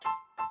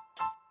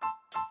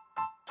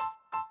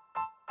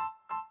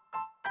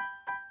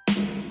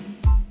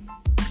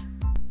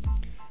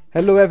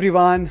Hello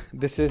everyone,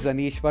 this is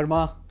Anish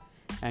Verma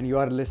and you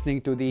are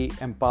listening to the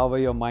Empower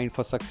Your Mind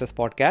for Success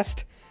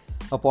podcast,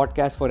 a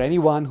podcast for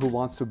anyone who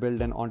wants to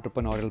build an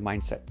entrepreneurial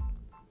mindset.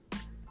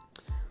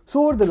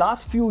 So over the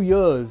last few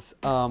years,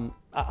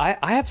 I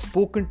have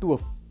spoken to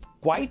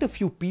quite a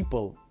few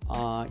people,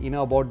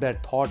 about their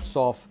thoughts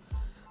of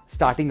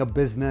starting a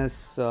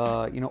business,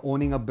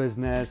 owning a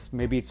business,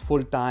 maybe it's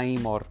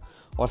full-time or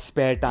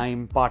spare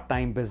time,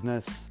 part-time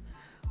business.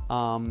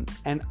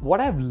 And what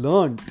I've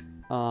learned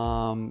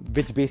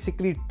which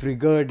basically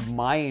triggered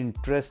my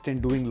interest in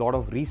doing a lot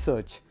of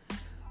research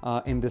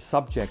in this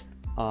subject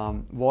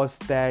was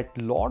that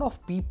a lot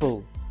of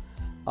people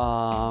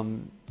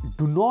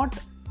do not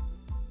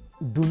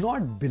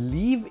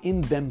believe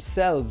in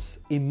themselves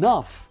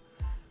enough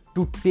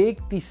to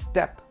take the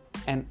step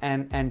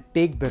and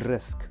take the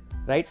risk,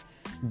 right?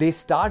 They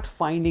start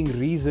finding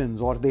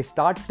reasons, or they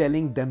start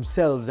telling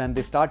themselves and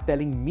they start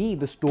telling me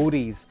the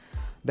stories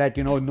that,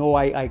 no,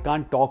 I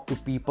can't talk to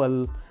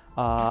people.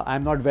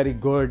 I'm not very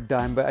good.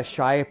 I'm a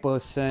shy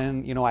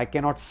person. I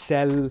cannot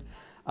sell.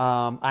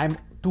 I'm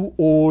too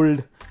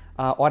old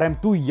or I'm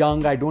too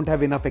young. I don't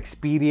have enough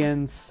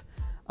experience.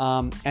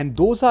 And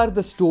those are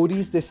the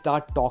stories they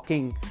start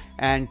talking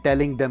and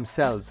telling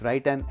themselves,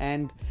 right?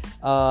 And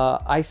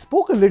I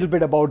spoke a little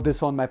bit about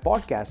this on my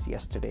podcast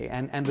yesterday.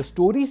 And the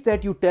stories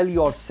that you tell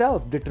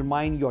yourself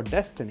determine your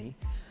destiny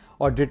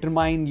or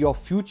determine your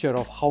future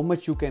of how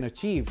much you can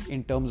achieve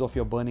in terms of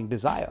your burning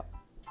desire.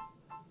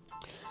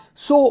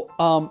 So,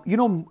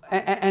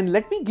 and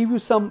let me give you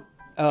some,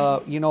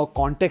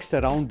 context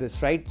around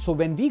this, right? So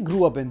when we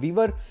grew up and we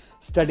were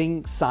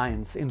studying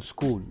science in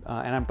school,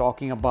 and I'm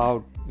talking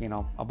about,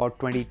 about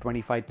 20,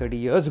 25, 30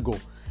 years ago,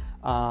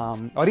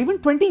 or even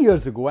 20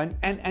 years ago,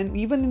 and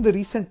even in the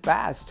recent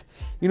past,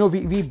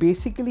 we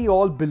basically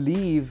all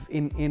believe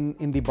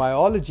in the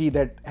biology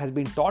that has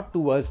been taught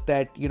to us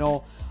that,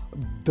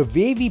 the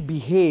way we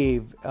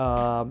behave,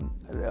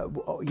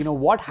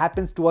 what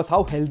happens to us,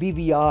 how healthy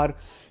we are,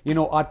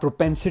 our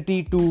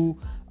propensity to,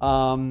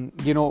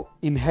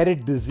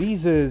 inherit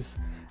diseases,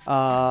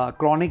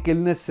 chronic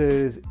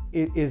illnesses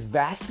is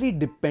vastly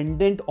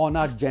dependent on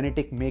our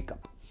genetic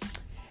makeup.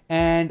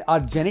 And our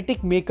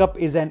genetic makeup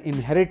is an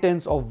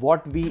inheritance of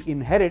what we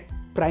inherit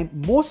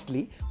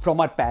mostly from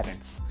our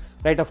parents.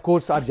 Right, of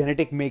course, our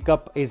genetic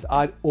makeup is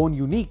our own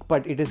unique,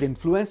 but it is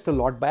influenced a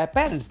lot by our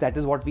parents. That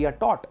is what we are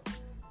taught.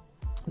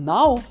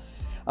 Now,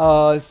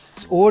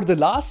 over the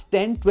last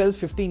 10, 12,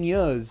 15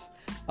 years,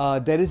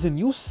 there is a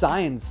new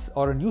science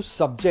or a new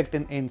subject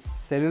in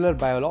cellular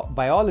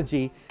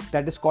biology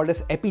that is called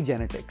as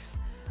epigenetics,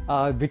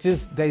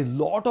 there's a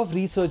lot of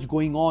research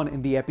going on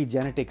in the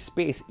epigenetic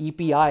space,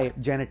 EPI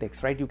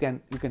genetics, right? You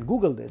can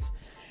Google this.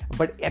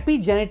 But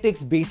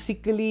epigenetics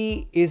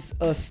basically is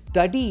a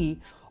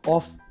study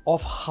of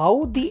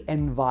how the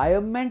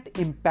environment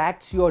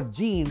impacts your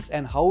genes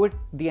and how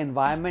the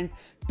environment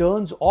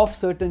turns off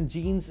certain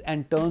genes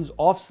and turns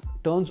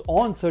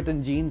on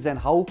certain genes, and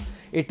how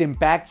it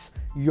impacts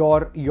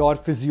your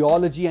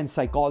physiology and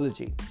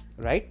psychology,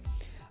 right?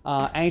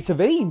 And it's a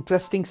very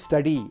interesting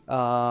study.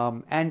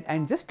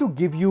 And just to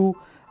give you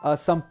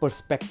some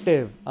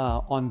perspective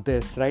on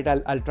this, right?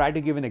 I'll try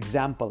to give an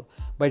example,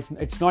 but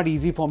it's not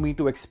easy for me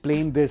to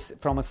explain this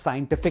from a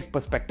scientific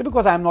perspective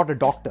because I'm not a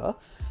doctor.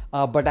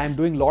 But I'm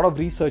doing a lot of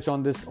research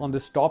on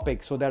this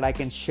topic so that I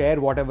can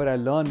share whatever I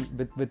learn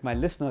with my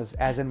listeners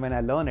as and when I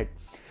learn it.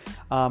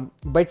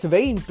 But it's a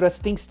very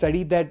interesting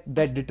study that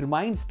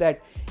determines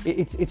that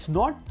it's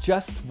not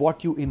just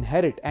what you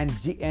inherit, and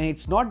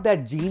it's not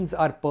that genes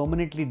are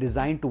permanently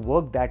designed to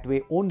work that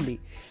way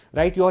only,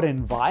 right? Your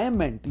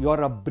environment,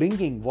 your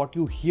upbringing, what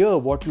you hear,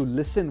 what you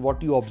listen,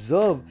 what you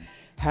observe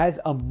has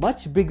a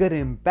much bigger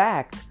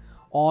impact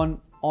on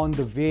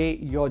the way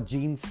your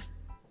genes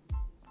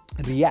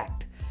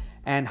react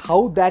and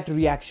how that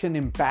reaction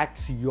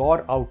impacts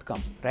your outcome,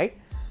 right?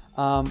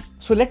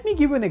 So let me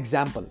give you an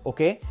example,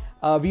 okay?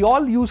 We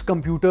all use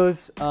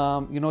computers,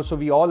 so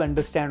we all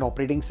understand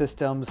operating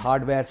systems,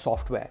 hardware,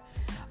 software.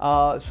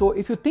 So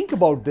if you think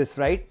about this,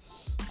 right?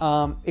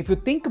 If you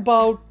think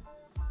about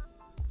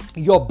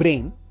your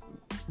brain,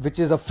 which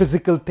is a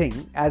physical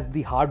thing, as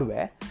the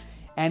hardware,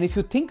 and if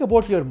you think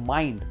about your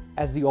mind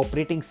as the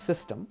operating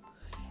system,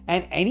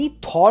 and any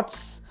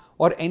thoughts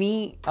or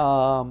any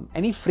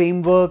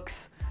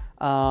frameworks,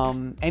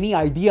 any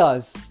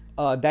ideas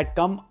that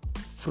come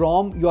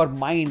from your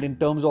mind in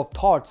terms of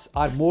thoughts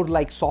are more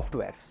like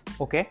softwares,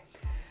 okay?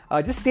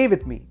 Just stay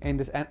with me in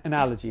this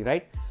analogy,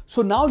 right?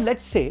 So now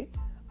let's say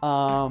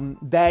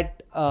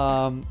that,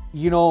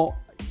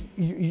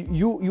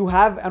 you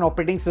have an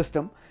operating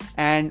system,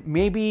 and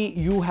maybe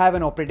you have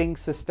an operating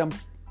system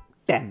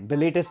 10, the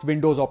latest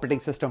Windows operating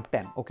system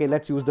 10, okay?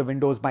 Let's use the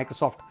Windows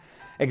Microsoft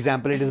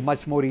example. It is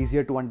much more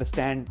easier to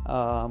understand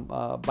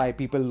by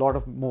people. A lot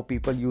of more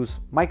people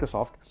use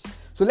Microsoft.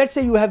 So let's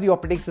say you have the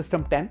operating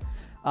system 10,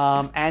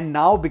 and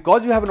now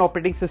because you have an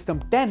operating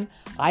system 10,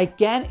 I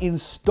can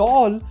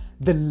install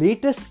the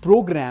latest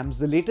programs,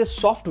 the latest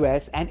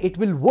softwares, and it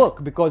will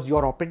work because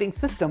your operating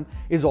system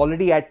is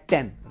already at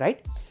 10,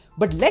 right?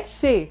 But let's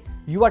say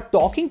you are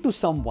talking to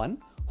someone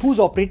whose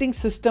operating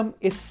system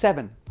is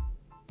 7.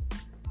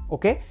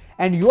 Okay?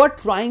 And you are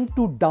trying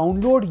to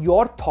download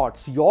your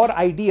thoughts, your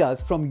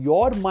ideas from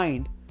your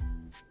mind,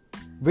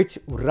 which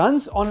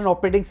runs on an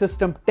operating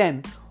system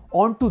 10,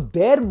 onto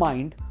their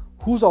mind,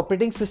 whose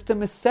operating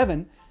system is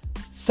 7.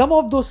 Some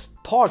of those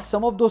thoughts,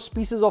 some of those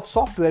pieces of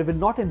software will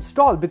not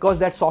install because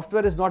that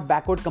software is not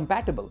backward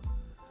compatible.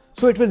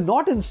 So it will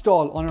not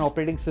install on an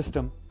operating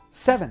system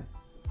 7,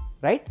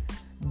 right?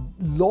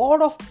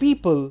 Lot of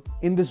people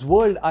in this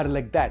world are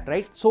like that,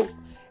 right? So,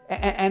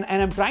 and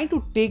I'm trying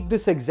to take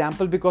this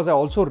example because I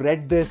also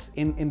read this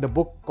in the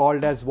book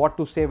called as What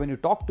to Say When You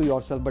Talk to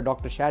Yourself by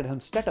Dr. Shad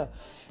Helmstetter.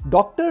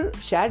 Dr.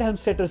 Shad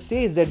Helmstetter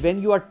says that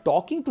when you are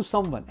talking to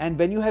someone and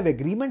when you have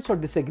agreements or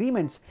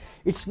disagreements,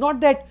 it's not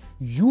that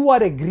you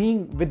are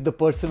agreeing with the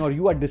person or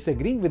you are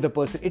disagreeing with the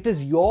person. It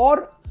is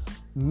your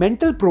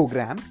mental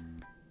program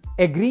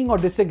agreeing or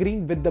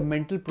disagreeing with the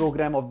mental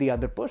program of the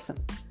other person.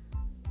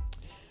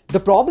 The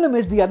problem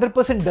is the other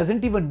person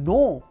doesn't even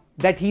know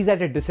that he's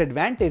at a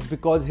disadvantage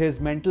because his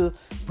mental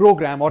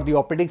program or the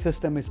operating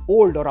system is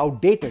old or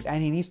outdated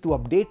and he needs to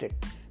update it.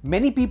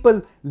 Many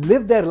people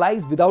live their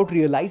lives without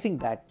realizing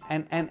that,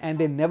 and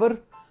they never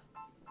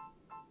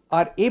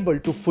are able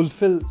to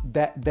fulfill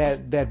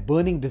their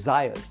burning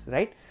desires,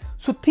 right?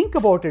 So think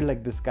about it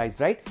like this, guys,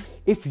 right?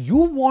 If you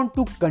want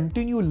to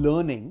continue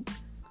learning,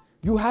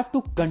 you have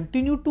to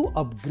continue to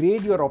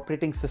upgrade your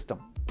operating system.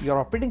 Your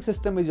operating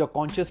system is your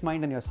conscious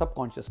mind and your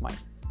subconscious mind,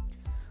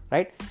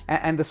 right?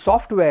 And the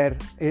software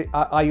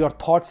are your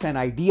thoughts and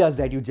ideas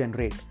that you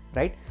generate,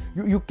 right?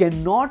 You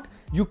cannot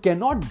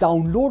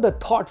download a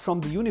thought from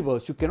the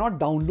universe. You cannot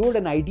download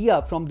an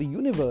idea from the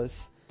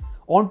universe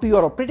onto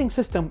your operating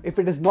system if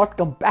it is not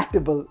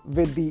compatible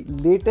with the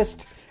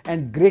latest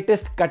and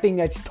greatest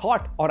cutting edge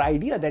thought or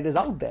idea that is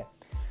out there.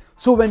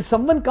 So when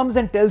someone comes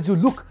and tells you,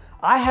 look,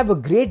 I have a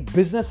great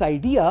business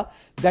idea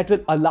that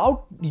will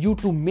allow you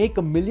to make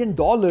 $1 million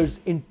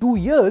in 2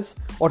 years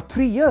or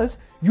 3 years,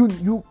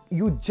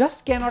 you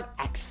just cannot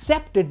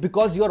accept it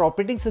because your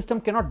operating system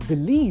cannot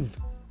believe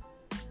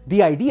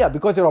the idea,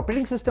 because your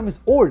operating system is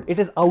old, it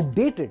is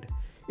outdated.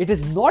 It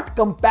is not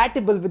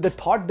compatible with the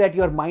thought that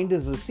your mind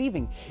is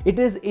receiving. It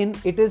is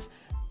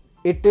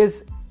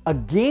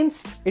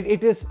against,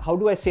 how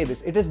do I say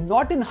this? It is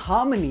not in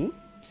harmony.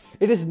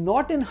 It is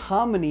not in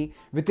harmony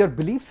with your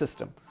belief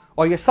system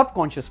or your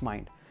subconscious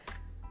mind.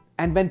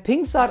 And when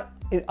things are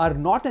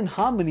not in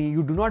harmony,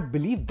 you do not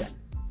believe them,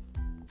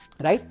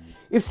 right?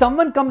 If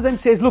someone comes and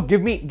says, look,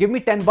 give me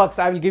 $10,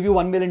 I will give you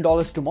 $1 million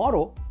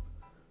tomorrow,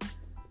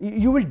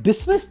 you will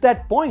dismiss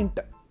that point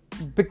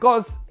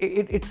because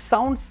it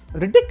sounds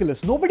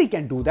ridiculous. Nobody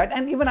can do that.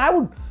 And even I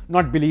would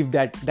not believe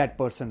that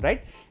person,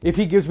 right? If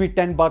he gives me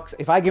 $10,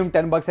 if I give him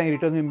 $10 and he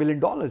returns me $1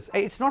 million,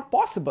 it's not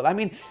possible. I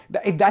mean,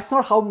 that's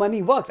not how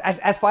money works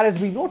as far as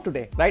we know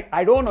today, right?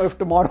 I don't know if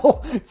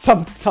tomorrow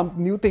some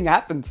new thing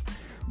happens,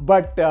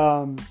 but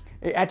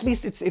at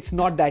least it's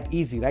not that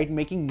easy, right?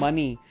 Making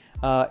money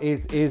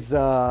happens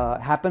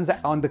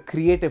on the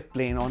creative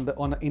plane, on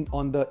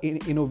the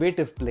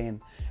innovative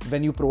plane,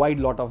 when you provide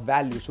a lot of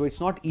value. So it's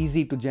not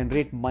easy to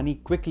generate money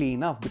quickly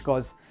enough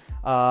because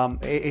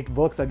it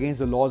works against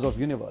the laws of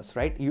universe,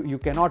 right? You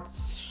cannot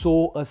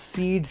sow a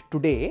seed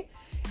today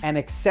and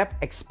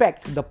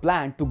expect the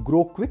plant to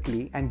grow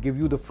quickly and give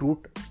you the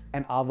fruit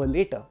an hour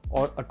later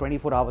or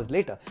 24 hours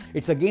later.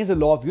 It's against the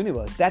law of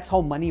universe. That's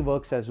how money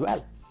works as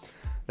well,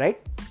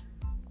 right?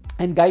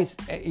 And guys,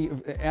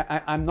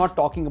 I'm not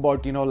talking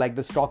about, like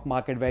the stock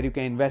market where you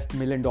can invest $1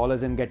 million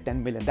and get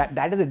 10 million.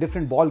 That is a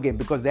different ball game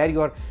because there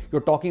you're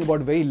talking about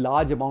very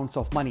large amounts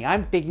of money.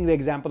 I'm taking the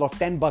example of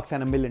 $10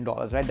 and $1 million,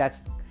 right? That's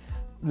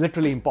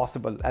literally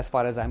impossible as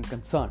far as I'm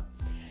concerned.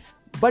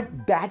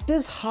 But that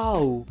is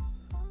how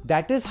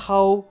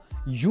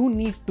you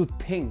need to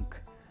think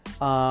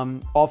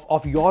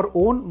of your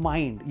own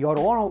mind, your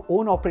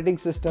own operating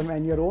system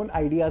and your own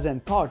ideas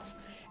and thoughts.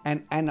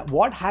 And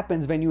what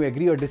happens when you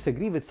agree or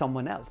disagree with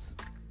someone else,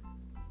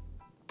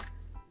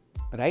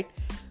 right?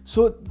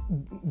 So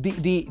the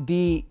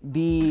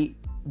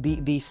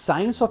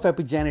science of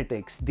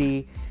epigenetics,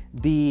 the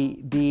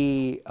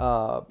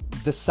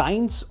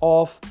science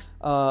of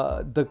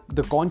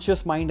the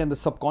conscious mind and the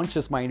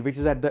subconscious mind, which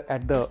is at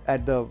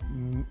the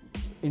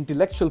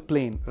intellectual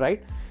plane,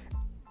 right,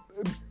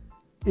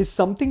 is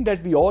something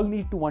that we all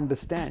need to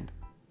understand.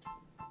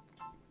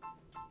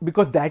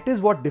 Because that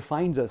is what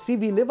defines us. See,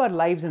 we live our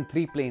lives in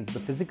 3 planes: the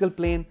physical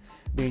plane,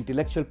 the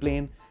intellectual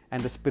plane,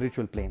 and the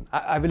spiritual plane.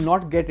 I will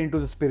not get into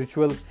the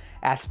spiritual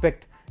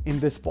aspect in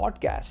this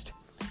podcast,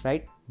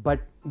 right? But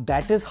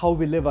that is how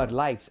we live our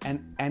lives.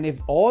 And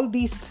if all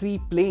these 3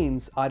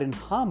 planes are in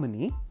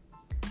harmony,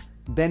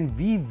 then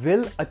we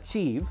will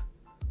achieve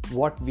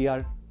what we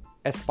are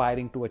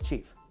aspiring to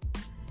achieve.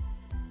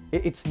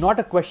 It's not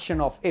a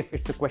question of if,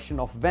 it's a question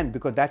of when,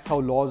 because that's how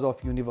laws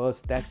of universe,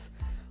 that's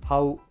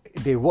how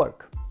they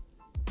work.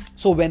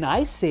 So when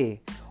I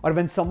say, or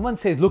when someone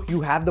says, look, you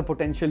have the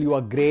potential, you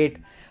are great,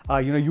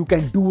 you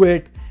can do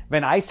it,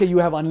 When I say you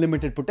have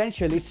unlimited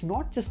potential, it's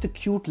not just a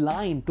cute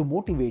line to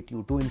motivate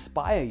you, to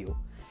inspire you.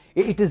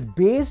 It is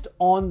based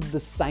on the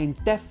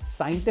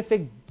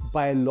scientific,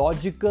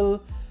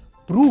 biological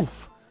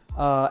proof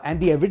and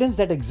the evidence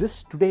that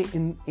exists today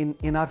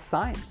in our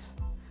science,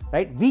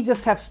 right? We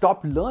just have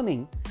stopped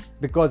learning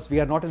because we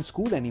are not in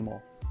school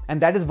anymore.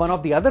 And that is one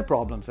of the other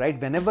problems, right?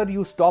 Whenever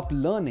you stop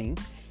learning,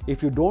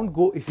 if you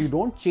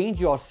don't change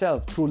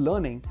yourself through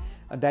learning,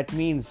 that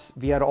means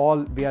we are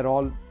all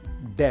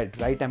dead,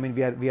 right? I mean,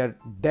 we are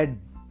dead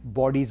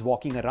bodies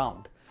walking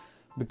around,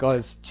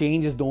 because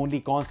change is the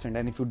only constant.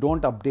 And if you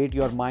don't update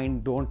your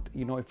mind,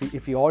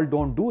 if we all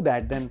don't do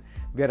that, then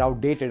we are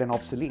outdated and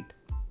obsolete,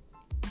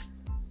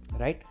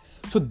 right?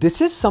 So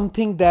this is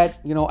something that,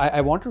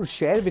 I wanted to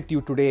share with you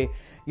today.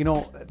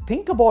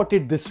 Think about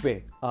it this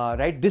way,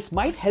 right? This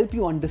might help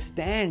you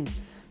understand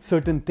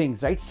certain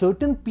things, right?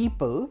 Certain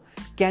people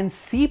can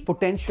see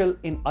potential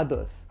in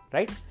others,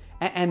 right?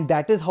 And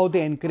that is how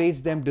they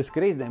encourage them,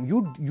 discourage them.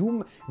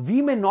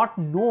 We may not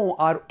know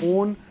our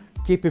own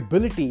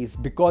capabilities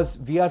because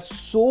we are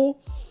so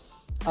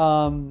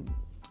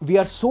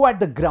at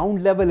the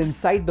ground level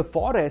inside the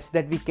forest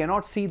that we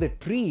cannot see the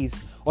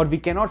trees, or we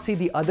cannot see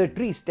the other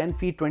trees 10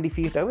 feet, 20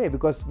 feet away,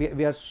 because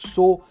we are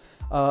so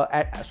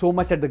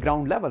much at the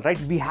ground level, right?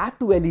 We have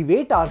to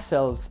elevate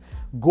ourselves,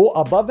 go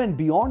above and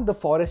beyond the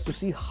forest to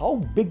see how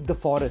big the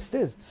forest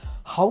is,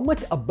 how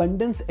much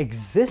abundance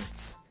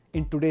exists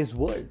in today's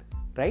world,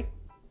 right?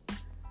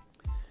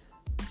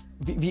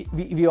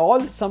 We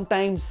all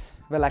sometimes,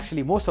 well,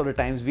 actually most of the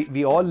times,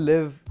 we all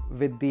live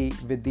with the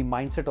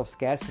mindset of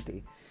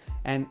scarcity.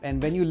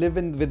 And when you live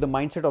with the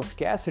mindset of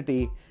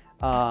scarcity,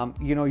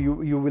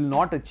 you will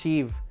not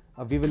achieve,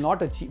 we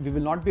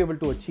will not be able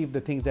to achieve the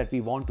things that we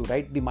want to,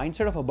 right? The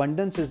mindset of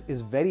abundance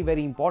is very,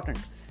 very important.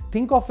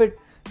 Think of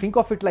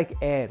it like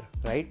air,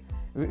 right?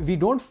 We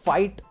don't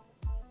fight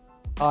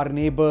our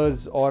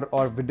neighbors or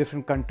with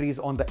different countries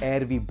on the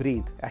air we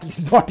breathe. At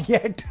least not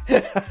yet.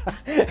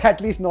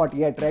 At least not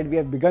yet, right? We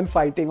have begun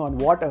fighting on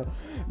water,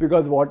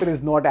 because water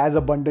is not as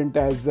abundant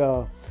as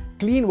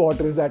clean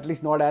water is at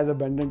least not as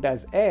abundant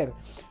as air.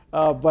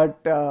 But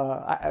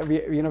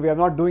we are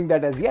not doing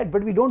that as yet.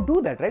 But we don't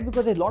do that, right?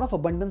 Because there's a lot of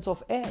abundance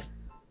of air,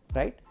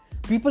 right?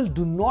 People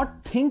do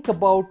not think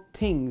about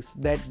things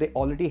that they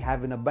already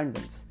have in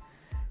abundance.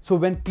 So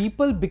when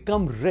people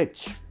become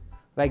rich,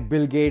 like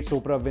Bill Gates,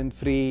 Oprah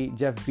Winfrey,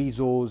 Jeff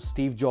Bezos,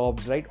 Steve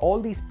Jobs, right?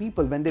 All these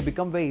people, when they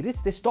become very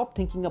rich, they stop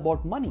thinking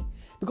about money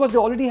because they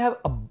already have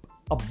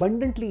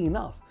abundantly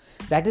enough.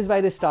 That is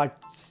why they start,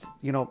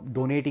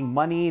 donating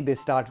money.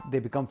 They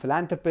become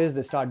philanthropists.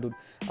 They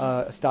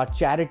start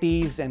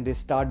charities, and they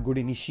start good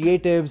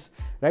initiatives,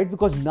 right?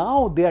 Because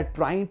now they are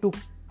trying to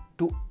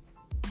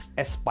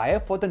aspire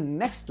for the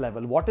next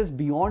level. What is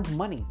beyond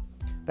money,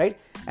 right?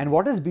 And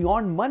what is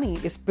beyond money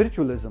is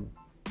spiritualism.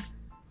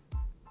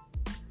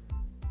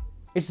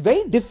 It's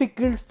very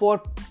difficult for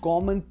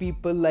common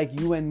people like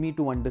you and me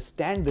to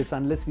understand this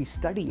unless we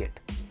study it,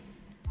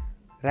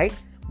 right?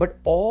 But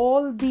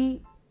all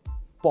the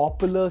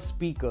popular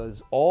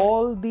speakers,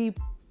 all the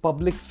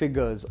public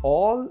figures,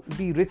 all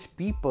the rich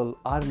people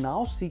are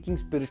now seeking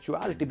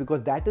spirituality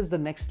because that is the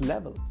next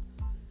level.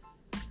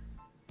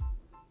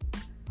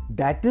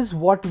 That is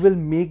what will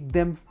make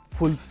them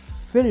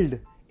fulfilled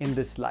in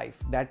this life.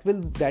 That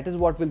is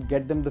what will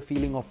get them the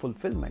feeling of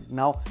fulfillment.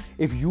 Now,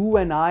 if you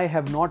and I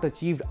have not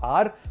achieved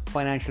our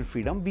financial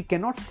freedom, we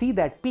cannot see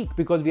that peak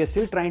because we are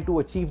still trying to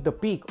achieve the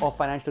peak of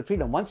financial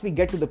freedom. Once we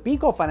get to the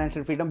peak of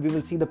financial freedom, we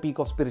will see the peak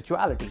of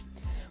spirituality.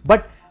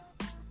 But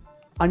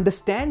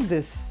understand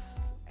this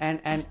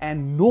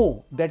and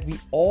know that we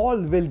all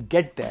will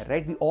get there,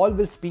 right? We all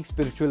will speak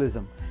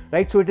spiritualism,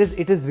 right? So it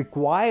is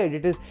required.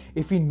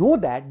 If we know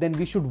that, then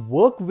we should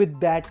work with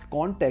that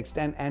context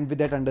and with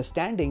that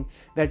understanding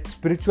that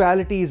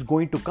spirituality is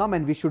going to come,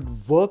 and we should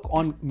work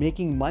on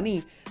making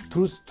money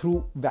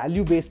through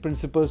value-based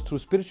principles, through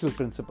spiritual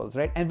principles,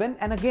 right?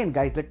 And again,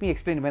 guys, let me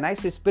explain. When I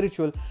say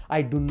spiritual,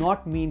 I do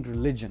not mean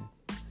religion.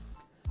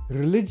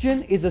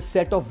 Religion is a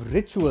set of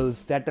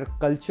rituals that our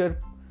culture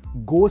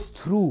goes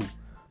through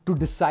to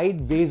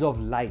decide ways of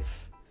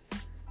life.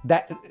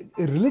 That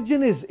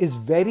religion is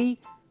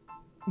very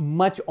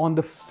much on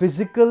the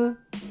physical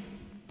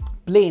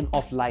plane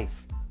of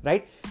life,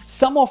 right?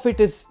 Some of it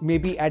is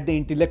maybe at the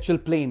intellectual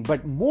plane,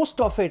 but most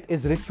of it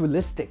is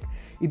ritualistic.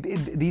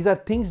 These are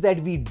things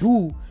that we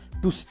do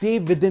to stay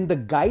within the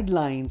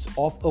guidelines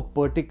of a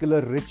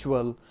particular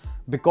ritual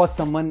because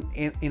someone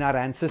in our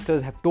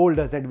ancestors have told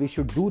us that we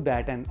should do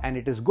that, and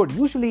it is good.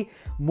 Usually,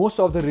 most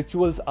of the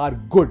rituals are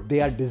good. They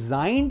are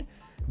designed,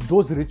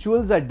 those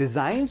rituals are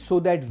designed so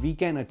that we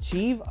can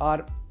achieve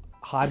our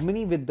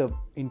harmony with the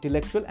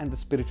intellectual and the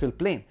spiritual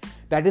plane.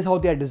 That is how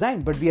they are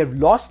designed, but we have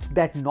lost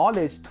that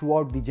knowledge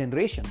throughout the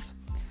generations,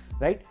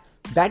 right?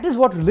 That is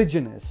what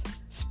religion is.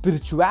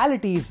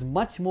 Spirituality is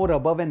much more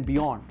above and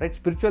beyond, right?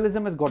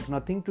 Spiritualism has got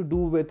nothing to do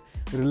with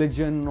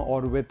religion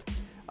or with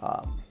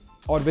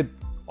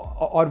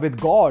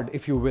God,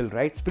 if you will,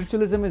 right?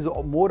 Spiritualism is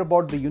more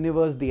about the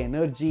universe, the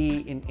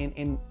energy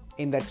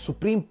in that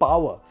supreme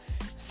power.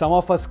 Some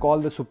of us call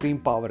the supreme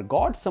power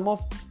God. Some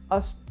of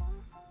us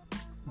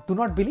do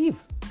not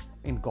believe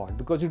in God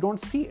because you don't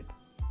see it.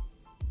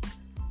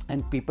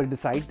 And people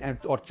decide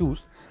or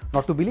choose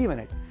not to believe in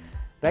it,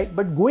 right?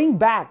 But going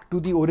back to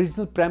the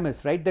original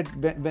premise, right, that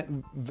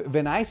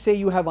when I say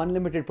you have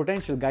unlimited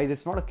potential, guys,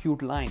 it's not a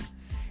cute line.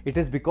 It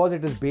is because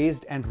it is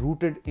based and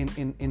rooted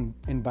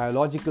in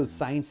biological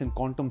science, in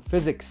quantum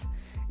physics,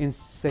 in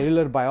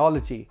cellular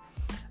biology,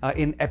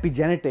 in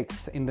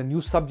epigenetics, in the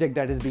new subject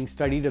that is being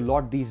studied a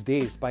lot these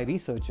days by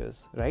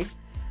researchers, right?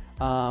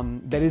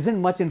 There isn't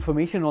much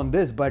information on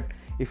this, but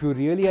if you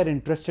really are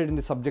interested in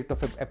the subject of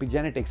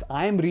epigenetics,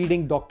 I am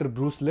reading Dr.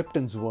 Bruce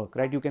Lipton's work,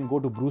 right? You can go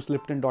to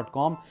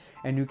brucelipton.com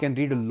and you can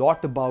read a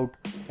lot about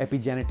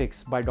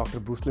epigenetics by Dr.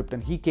 Bruce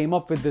Lipton. He came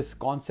up with this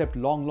concept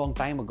long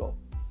time ago,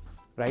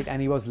 right? And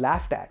he was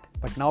laughed at,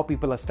 but now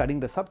people are studying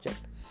the subject.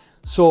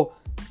 So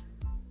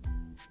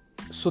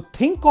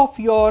think of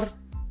your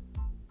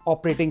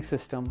operating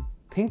system,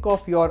 think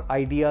of your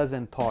ideas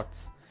and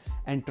thoughts,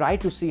 and try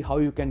to see how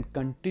you can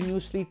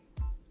continuously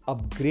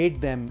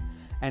upgrade them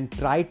and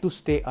try to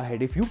stay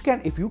ahead. If you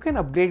can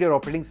upgrade your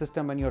operating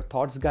system and your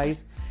thoughts,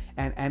 guys,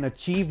 and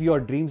achieve your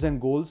dreams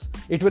and goals,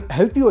 it will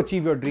help you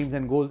achieve your dreams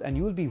and goals, and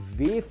you will be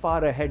way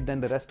far ahead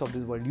than the rest of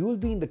this world. You will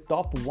be in the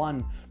top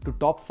 1 to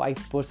top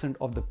 5%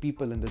 of the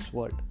people in this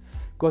world,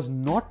 because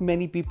not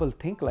many people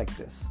think like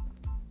this.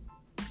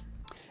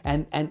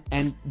 And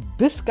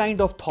this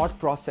kind of thought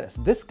process,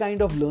 this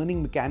kind of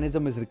learning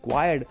mechanism is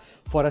required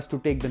for us to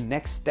take the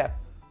next step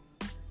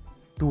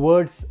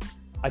towards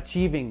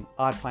achieving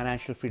our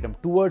financial freedom,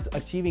 towards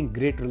achieving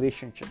great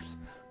relationships,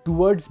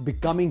 towards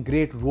becoming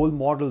great role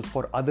models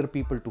for other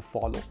people to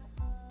follow,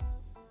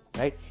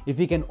 right? If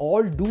we can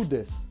all do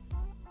this,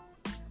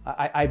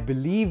 I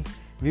believe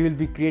we will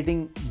be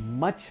creating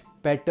much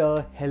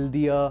better,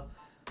 healthier,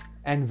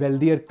 and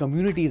wealthier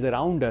communities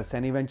around us,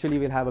 and eventually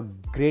we'll have a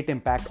great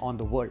impact on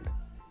the world,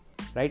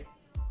 right?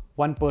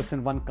 One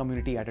person, one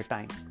community at a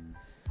time.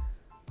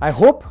 I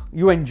hope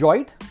you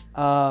enjoyed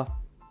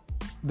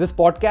this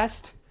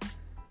podcast.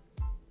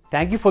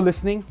 Thank you for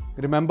listening.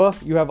 Remember,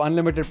 you have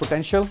unlimited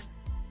potential.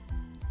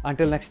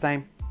 Until next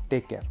time,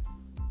 take care.